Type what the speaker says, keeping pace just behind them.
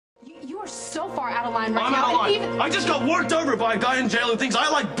You are so far out of line right I'm now. out of line. I just got worked over by a guy in jail who thinks I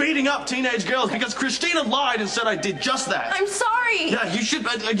like beating up teenage girls because Christina lied and said I did just that. I'm sorry. Yeah, you should.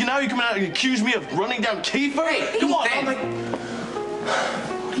 Now you're coming out and accuse me of running down Kiefer? Hey, come on.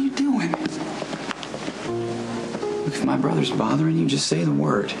 What are you doing? Look, if my brother's bothering you, just say the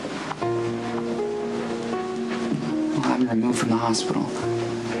word. We'll have him removed from the hospital.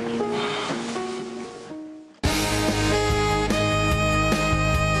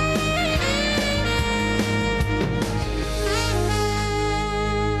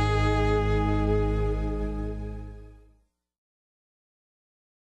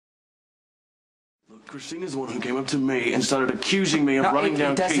 Look, Christina's the one who came up to me and started accusing me of running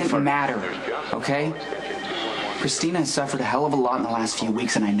down Kiefer. It doesn't matter, okay? Christina has suffered a hell of a lot in the last few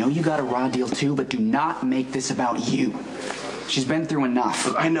weeks, and I know you got a raw deal too, but do not make this about you. She's been through enough.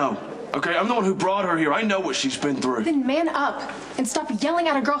 Look, I know. Okay, I'm the one who brought her here. I know what she's been through. Then man up and stop yelling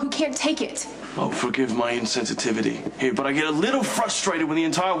at a girl who can't take it. Oh, forgive my insensitivity here, but I get a little frustrated when the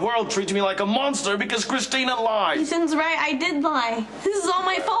entire world treats me like a monster because Christina lied. Ethan's right, I did lie. This is all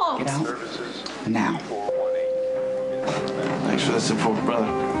my fault. Get out. Now. Thanks for the support, brother.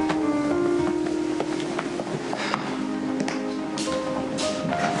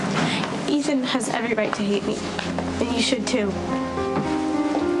 Ethan has every right to hate me, and you should too.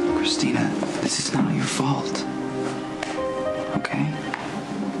 Christina, this is not your fault. Okay?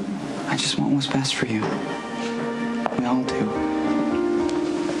 I just want what's best for you. We all do.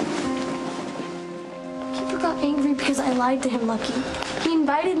 Kiefer got angry because I lied to him, Lucky. He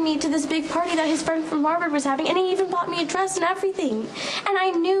invited me to this big party that his friend from Harvard was having, and he even bought me a dress and everything. And I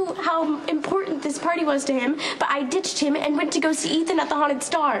knew how important this party was to him, but I ditched him and went to go see Ethan at the Haunted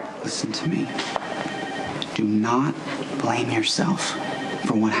Star. Listen to me. Do not blame yourself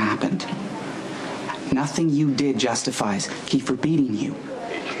for what happened. Nothing you did justifies Kiefer beating you.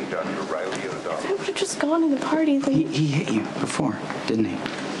 If I would have just gone to the party, then... He hit you before, didn't he?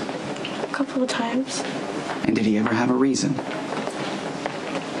 A couple of times. And did he ever have a reason?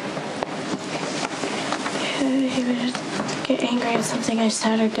 He would just get angry at something I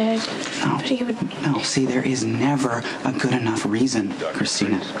said or did. No. But he would... No, see, there is never a good enough reason,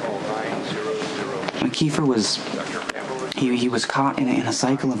 Christina. When Kiefer was... He was caught in a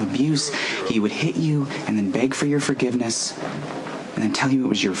cycle of abuse. He would hit you and then beg for your forgiveness and then tell you it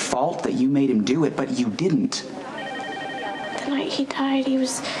was your fault that you made him do it, but you didn't. The night he died, he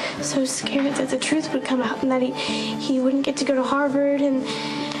was so scared that the truth would come out and that he wouldn't get to go to Harvard and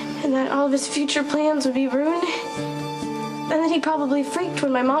that all of his future plans would be ruined. And then he probably freaked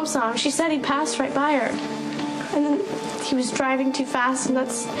when my mom saw him. She said he'd passed right by her. And then he was driving too fast, and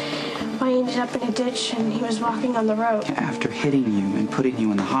that's why he ended up in a ditch and he was walking on the road. After hitting you and putting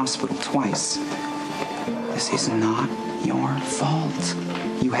you in the hospital twice, this is not your fault.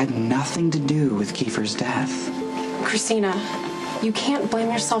 You had nothing to do with Kiefer's death. Christina, you can't blame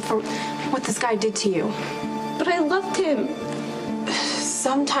yourself for what this guy did to you. But I loved him.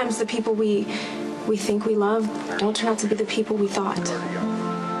 Sometimes the people we think we love don't turn out to be the people we thought.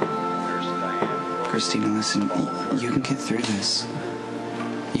 Christina, listen, you can get through this.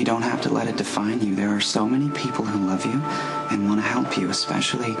 You don't have to let it define you. There are so many people who love you and want to help you,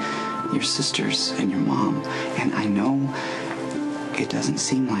 especially your sisters and your mom. And I know it doesn't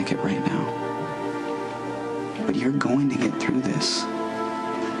seem like it right now, but you're going to get through this.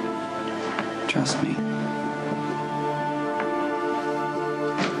 Trust me.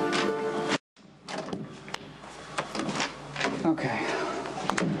 Okay.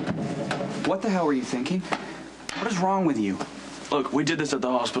 What the hell were you thinking? What is wrong with you? Look, we did this at the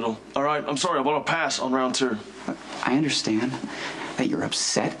hospital. All right, I'm sorry. I want to pass on round 2. I understand that you're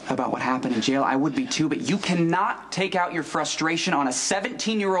upset about what happened in jail. I would be too, but you cannot take out your frustration on a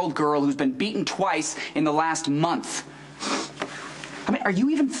 17-year-old girl who's been beaten twice in the last month. I mean, are you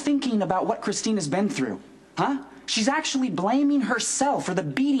even thinking about what Christina's been through? Huh? She's actually blaming herself for the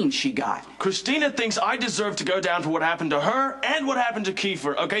beating she got. Christina thinks I deserve to go down for what happened to her and what happened to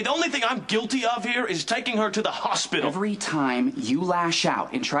Kiefer, okay? The only thing I'm guilty of here is taking her to the hospital. Every time you lash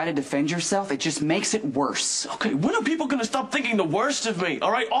out and try to defend yourself, it just makes it worse. Okay, when are people gonna stop thinking the worst of me,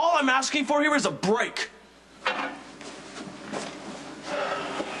 all right? All I'm asking for here is a break.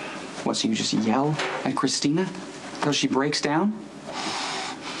 What, so you just yell at Christina until she breaks down?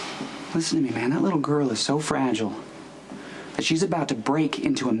 Listen to me, man. That little girl is so fragile that she's about to break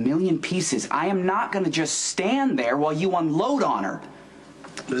into a million pieces. I am not going to just stand there while you unload on her.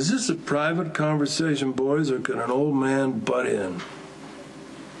 Is this a private conversation, boys, or can an old man butt in?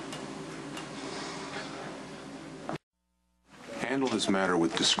 Handle this matter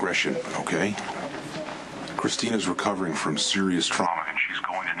with discretion, okay? Christina's recovering from serious trauma, and she's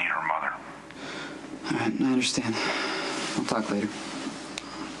going to need her mother. I understand. We'll talk later.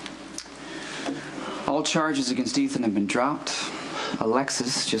 All charges against Ethan have been dropped.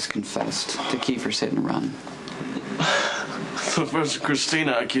 Alexis just confessed to Kiefer's hit and run. So first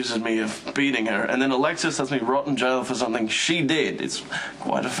Christina accuses me of beating her, and then Alexis has me rot in jail for something she did. It's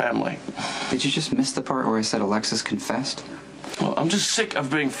quite a family. Did you just miss the part where I said Alexis confessed? Well, I'm just sick of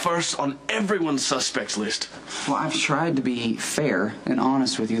being first on everyone's suspects list. Well, I've tried to be fair and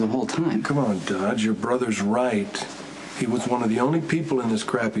honest with you the whole time. Come on, Dodge, your brother's right. He was one of the only people in this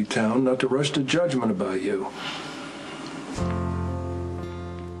crappy town not to rush to judgment about you.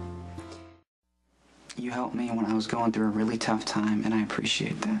 You helped me when I was going through a really tough time, and I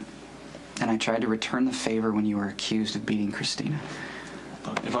appreciate that. And I tried to return the favor when you were accused of beating Christina.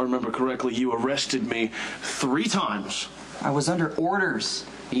 If I remember correctly, you arrested me 3 times. I was under orders,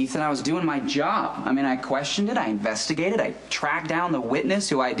 Ethan. I was doing my job. I mean, I questioned it, I investigated, I tracked down the witness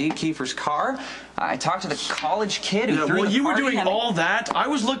who ID'd Kiefer's car. I talked to the college kid who threw the you were party doing and all that. I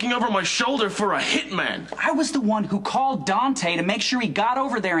was looking over my shoulder for a hitman. I was the one who called Dante to make sure he got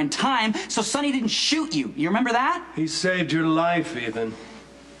over there in time so Sonny didn't shoot you. You remember that? He saved your life, Ethan.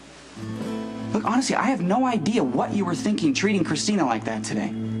 Look, honestly, I have no idea what you were thinking treating Christina like that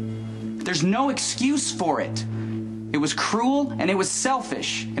today. There's no excuse for it. It was cruel and it was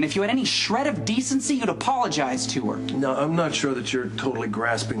selfish. And if you had any shred of decency, you'd apologize to her. No, I'm not sure that you're totally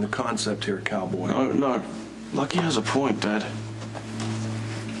grasping the concept here, cowboy. No. Lucky has a point, Dad.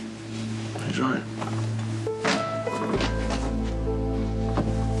 He's right.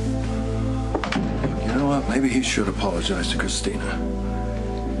 You know what? Maybe he should apologize to Christina.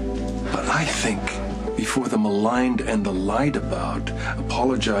 But I think before the maligned and the lied about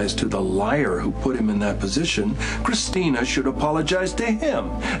apologize to the liar who put him in that position, Christina should apologize to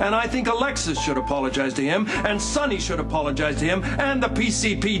him. And I think Alexis should apologize to him, and Sonny should apologize to him, and the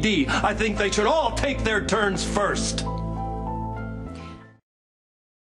PCPD. I think they should all take their turns first.